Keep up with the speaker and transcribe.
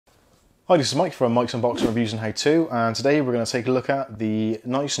Hi, this is Mike from Mike's Unboxing Reviews and How To, and today we're going to take a look at the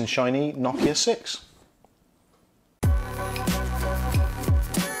nice and shiny Nokia 6.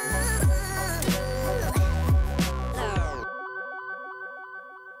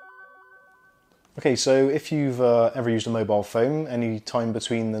 Okay, so if you've ever used a mobile phone any time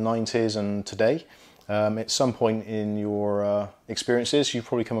between the 90s and today, at some point in your experiences you've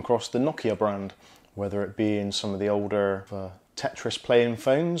probably come across the Nokia brand, whether it be in some of the older Tetris playing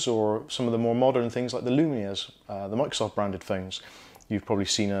phones or some of the more modern things like the Lumias, the Microsoft branded phones. You've probably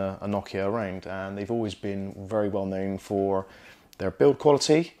seen a Nokia around, and they've always been very well known for their build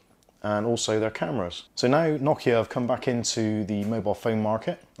quality and also their cameras. So now Nokia have come back into the mobile phone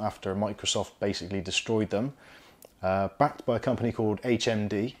market after Microsoft basically destroyed them. Backed by a company called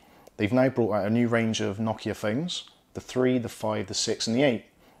HMD, they've now brought out a new range of Nokia phones, the 3, the 5, the 6 and the 8.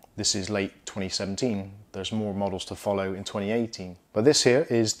 This is late 2017. There's more models to follow in 2018. But this here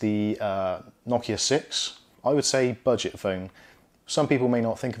is the Nokia 6. I would say budget phone. Some people may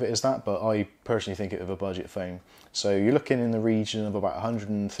not think of it as that, but I personally think it of a budget phone. So you're looking in the region of about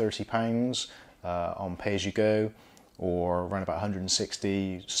 £130 on pay-as-you-go, or around about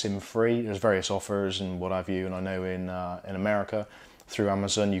 160 SIM-free. There's various offers and what have you, and I know in America through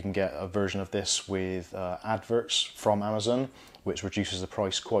Amazon you can get a version of this with adverts from Amazon, which reduces the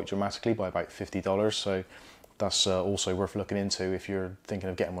price quite dramatically by about $50. So that's also worth looking into if you're thinking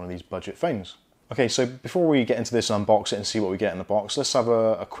of getting one of these budget phones. Okay, so before we get into this and unbox it and see what we get in the box, let's have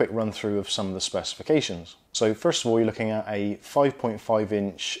a quick run through of some of the specifications. So first of all, you're looking at a 5.5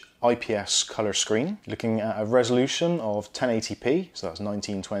 inch IPS color screen, looking at a resolution of 1080p, so that's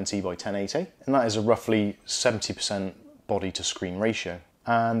 1920 by 1080, and that is a roughly 70% body to screen ratio.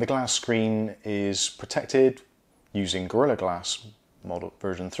 And the glass screen is protected using Gorilla Glass model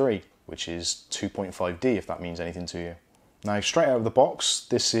version 3, which is 2.5D if that means anything to you. Now, straight out of the box,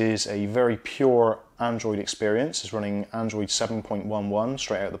 this is a very pure Android experience. It's running Android 7.11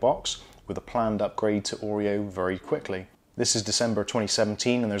 straight out of the box with a planned upgrade to Oreo very quickly. This is December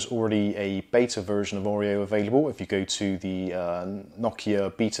 2017 and there's already a beta version of Oreo available. If you go to the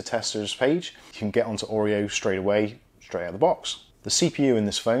Nokia beta testers page, you can get onto Oreo straight away, straight out of the box. The CPU in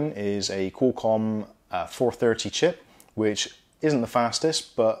this phone is a Qualcomm 430 chip, which isn't the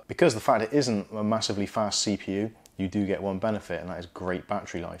fastest, but because the fact it isn't a massively fast CPU, you do get one benefit, and that is great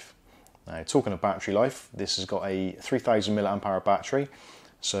battery life. Now, talking of battery life, this has got a 3000 mAh battery,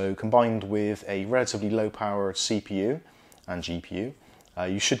 so combined with a relatively low powered CPU and GPU,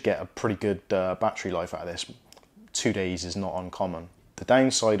 you should get a pretty good battery life out of this. 2 days is not uncommon. The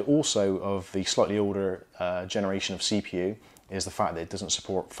downside also of the slightly older generation of CPU is the fact that it doesn't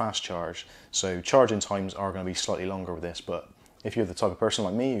support fast charge, so charging times are going to be slightly longer with this, but if you're the type of person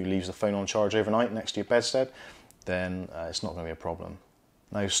like me who leaves the phone on charge overnight next to your bedstead, then it's not going to be a problem.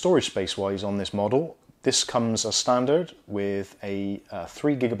 Now, storage space wise on this model, this comes as standard with a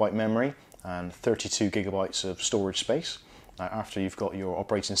 3GB memory and 32GB of storage space. Now, after you've got your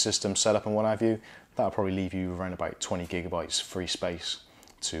operating system set up and what have you, that'll probably leave you around about 20GB free space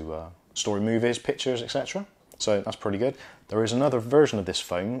to store movies, pictures, etc. So that's pretty good. There is another version of this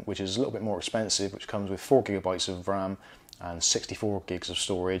phone which is a little bit more expensive, which comes with 4GB of RAM and 64 gigs of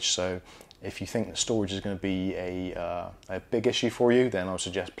storage. So if you think that storage is going to be a big issue for you, then I would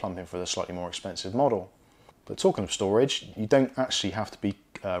suggest plumping for the slightly more expensive model. But talking of storage, you don't actually have to be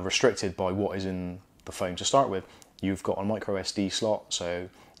restricted by what is in the phone to start with. You've got a micro SD slot, so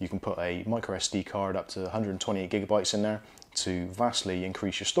you can put a micro SD card up to 128GB in there to vastly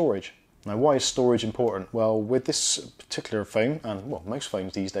increase your storage. Now, why is storage important? Well, with this particular phone, and well, most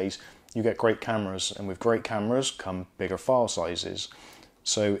phones these days, you get great cameras, and with great cameras come bigger file sizes.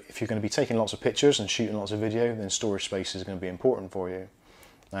 So if you're going to be taking lots of pictures and shooting lots of video, then storage space is going to be important for you.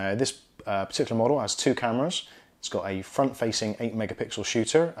 Now, this particular model has two cameras. It's got a front-facing 8-megapixel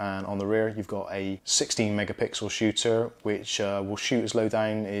shooter, and on the rear you've got a 16-megapixel shooter, which will shoot as low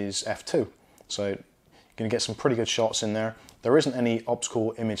down as f2. So you're going to get some pretty good shots in there. There isn't any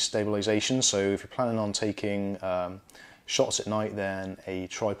optical image stabilization, so if you're planning on taking shots at night, then a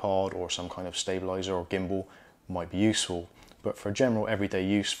tripod or some kind of stabilizer or gimbal might be useful. But for general everyday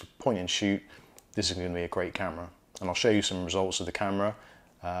use, for point and shoot, this is going to be a great camera. And I'll show you some results of the camera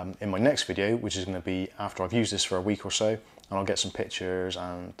in my next video, which is going to be after I've used this for a week or so, and I'll get some pictures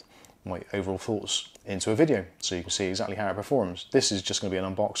and my overall thoughts into a video so you can see exactly how it performs. This is just going to be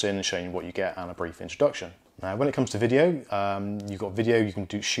an unboxing and showing you what you get and a brief introduction. Now, when it comes to video, you've got video, you can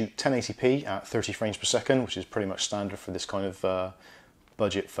shoot 1080p at 30 frames per second, which is pretty much standard for this kind of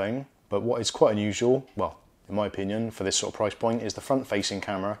budget phone. But what is quite unusual, well, in my opinion, for this sort of price point, is the front-facing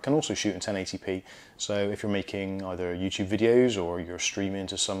camera can also shoot in 1080p. So if you're making either YouTube videos or you're streaming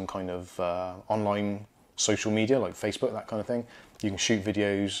to some kind of online social media like Facebook, that kind of thing, you can shoot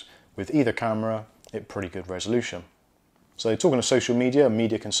videos with either camera at pretty good resolution. So talking of social media,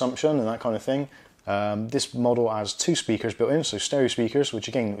 media consumption and that kind of thing, this model has 2 speakers built in, so stereo speakers,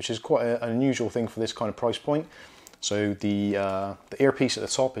 which is quite an unusual thing for this kind of price point. So the earpiece at the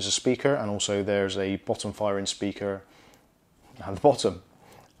top is a speaker, and also there's a bottom firing speaker at the bottom.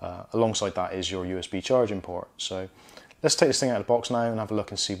 Alongside that is your USB charging port. So let's take this thing out of the box now and have a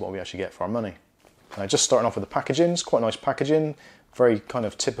look and see what we actually get for our money. Now, just starting off with the packaging, it's quite nice packaging, very kind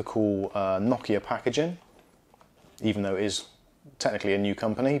of typical Nokia packaging, even though it is technically a new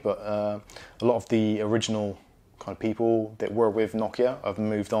company, but a lot of the original kind of people that were with Nokia have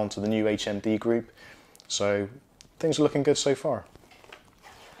moved on to the new HMD group, so things are looking good so far.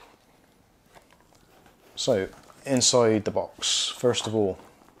 So inside the box, first of all,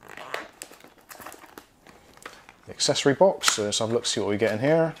 the accessory box. So let's have a look, see what we get in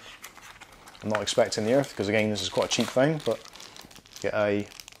here. I'm not expecting the earth because again this is quite a cheap phone, but get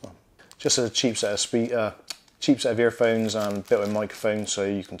just a cheap set of earphones and built-in microphone so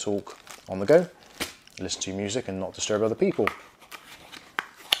you can talk on the go, listen to music and not disturb other people.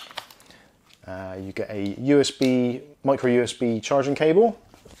 You get a micro USB charging cable,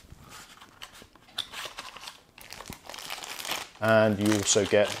 and you also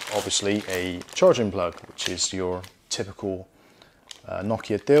get obviously a charging plug, which is your typical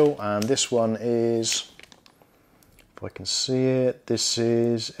Nokia deal. And this one is, if I can see it, this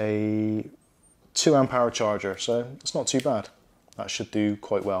is a 2 amp hour charger, so it's not too bad. That should do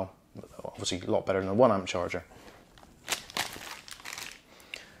quite well. Obviously a lot better than a 1 amp charger.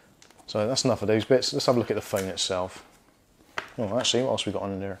 So that's enough of those bits. Let's have a look at the phone itself. Oh, actually, what else we got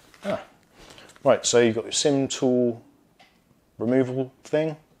on in there? Right, so you've got your SIM tool removable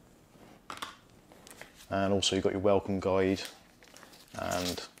thing, and also you've got your welcome guide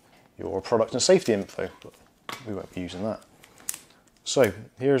and your product and safety info, but we won't be using that. So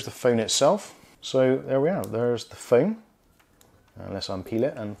here's the phone itself. So there we are, there's the phone. Let's unpeel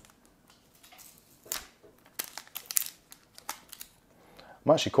it, and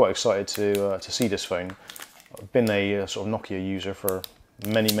I'm actually quite excited to see this phone. I've been a sort of Nokia user for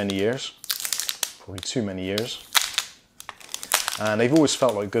many years, probably too many years. And they've always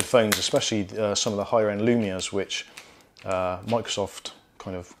felt like good phones, especially some of the higher end Lumias, which Microsoft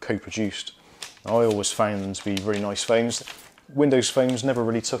kind of co-produced. I always found them to be really nice phones. Windows phones never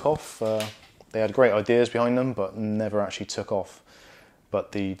really took off. They had great ideas behind them, but never actually took off.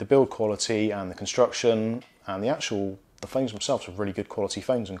 But the build quality and the construction and the phones themselves are really good quality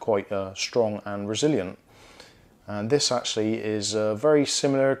phones and quite strong and resilient. And this actually is very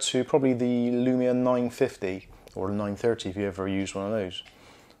similar to probably the Lumia 950 or 930 if you ever used one of those.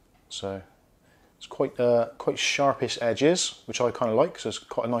 So it's quite sharpish edges, which I kind of like, so it's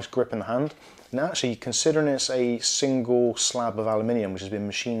quite a nice grip in the hand. And actually, considering it's a single slab of aluminium which has been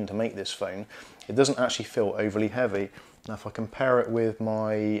machined to make this phone, it doesn't actually feel overly heavy. Now if I compare it with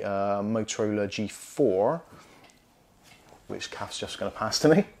my Motorola G4, which Kath's just going to pass to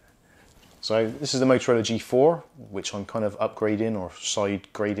me. So this is the Motorola G4, which I'm kind of upgrading or side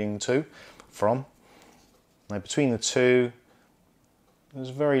grading from. Now between the two, there's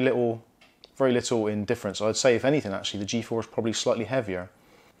very little in difference. I'd say if anything actually the G4 is probably slightly heavier.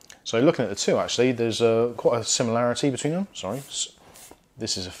 So looking at the two actually, there's quite a similarity between them. Sorry,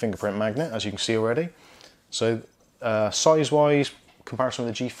 this is a fingerprint magnet, as you can see already. So size-wise, comparison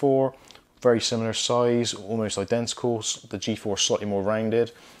with the G4, very similar size, almost identical. The G4 is slightly more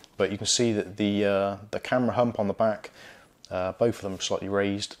rounded, but you can see that the camera hump on the back, both of them slightly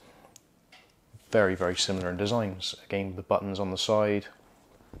raised. Very similar in designs. Again, the buttons on the side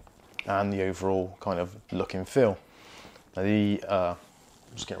and the overall kind of look and feel. Now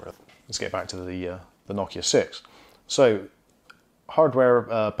let's get back to the Nokia 6. So hardware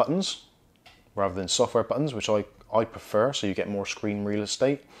buttons rather than software buttons, which I prefer, so you get more screen real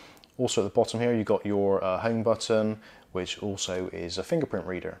estate. Also at the bottom here you've got your home button, which also is a fingerprint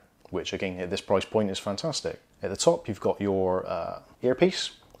reader, which again at this price point is fantastic. At the top you've got your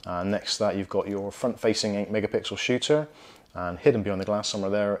earpiece, and next to that you've got your front-facing 8 megapixel shooter, and hidden behind the glass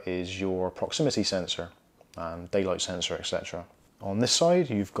somewhere there is your proximity sensor and daylight sensor, etc. On this side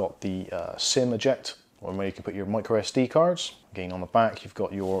you've got the SIM eject, or where you can put your micro SD cards. Again on the back you've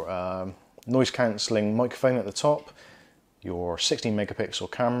got your noise cancelling microphone at the top, your 16 megapixel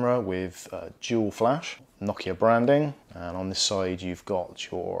camera with dual flash, Nokia branding, and on this side you've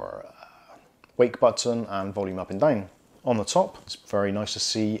got your wake button and volume up and down. On the top, it's very nice to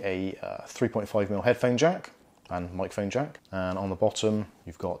see a 3.5mm headphone jack, and microphone jack. And on the bottom,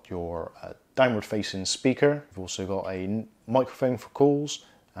 you've got your downward facing speaker. You've also got a microphone for calls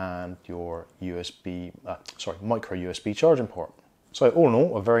and your micro USB charging port. So all in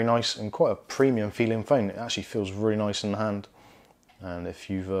all, a very nice and quite a premium feeling phone. It actually feels really nice in the hand. And if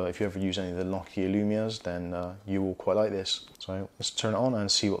you ever use any of the Nokia Lumias, then you will quite like this. So let's turn it on and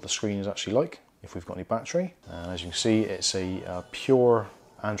see what the screen is actually like, if we've got any battery. And as you can see, it's a pure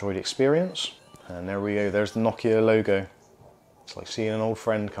Android experience. And there we go, there's the Nokia logo. It's like seeing an old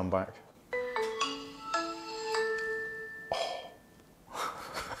friend come back.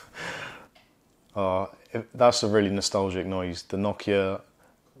 That's a really nostalgic noise, the Nokia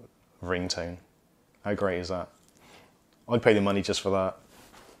ringtone. How great is that? I'd pay the money just for that.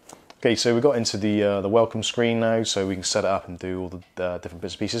 Okay, so we got into the welcome screen now, so we can set it up and do all the different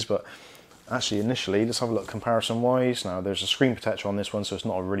bits and pieces, but actually initially, let's have a look comparison wise. Now there's a screen protector on this one, so it's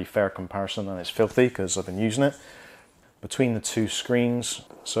not a really fair comparison, and it's filthy because I've been using it. Between the two screens,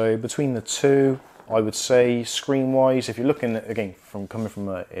 so between the two, I would say screen wise, if you're looking at, again, coming from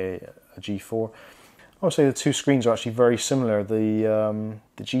a G4, I would say the two screens are actually very similar. The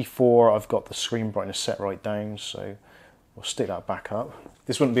G4, I've got the screen brightness set right down, so we'll stick that back up.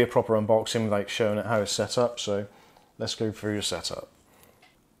 This wouldn't be a proper unboxing without showing it how it's set up, so let's go through your setup.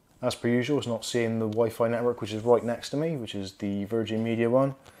 As per usual, it's not seeing the Wi-Fi network, which is right next to me, which is the Virgin Media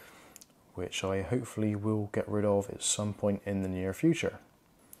one, which I hopefully will get rid of at some point in the near future.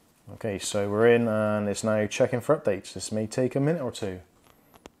 Okay, so we're in and it's now checking for updates. This may take a minute or two.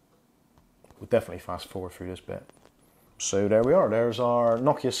 We'll definitely fast forward through this bit. So there we are, there's our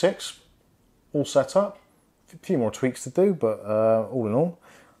Nokia 6, all set up. A few more tweaks to do, but all in all,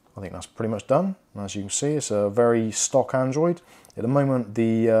 I think that's pretty much done. And as you can see, it's a very stock Android. At the moment,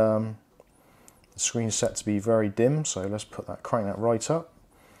 the screen's set to be very dim, so let's crank that right up.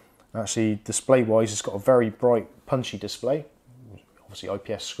 Actually, display-wise, it's got a very bright, punchy display. Obviously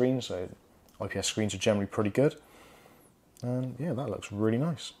IPS screen, so IPS screens are generally pretty good. And yeah, that looks really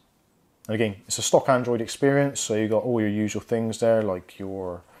nice. And again, it's a stock Android experience, so you've got all your usual things there, like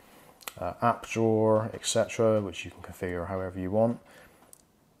your app drawer, etc., which you can configure however you want.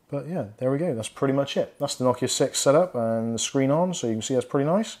 But yeah, there we go, that's pretty much it. That's the Nokia 6 setup and the screen on, so you can see that's pretty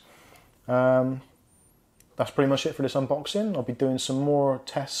nice. That's pretty much it for this unboxing. I'll be doing some more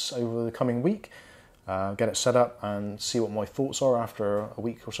tests over the coming week, get it set up and see what my thoughts are after a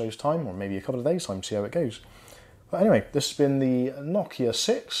week or so's time, or maybe a couple of days time, see how it goes. But anyway, this has been the Nokia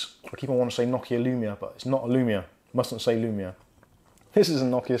 6. I keep on wanting to say Nokia Lumia, but it's not a Lumia. Mustn't say Lumia. This is a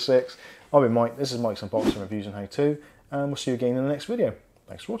Nokia 6. I've been Mike. This is Mike's Unboxing Reviews and How To, and we'll see you again in the next video.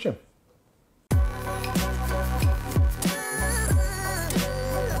 Thanks for watching.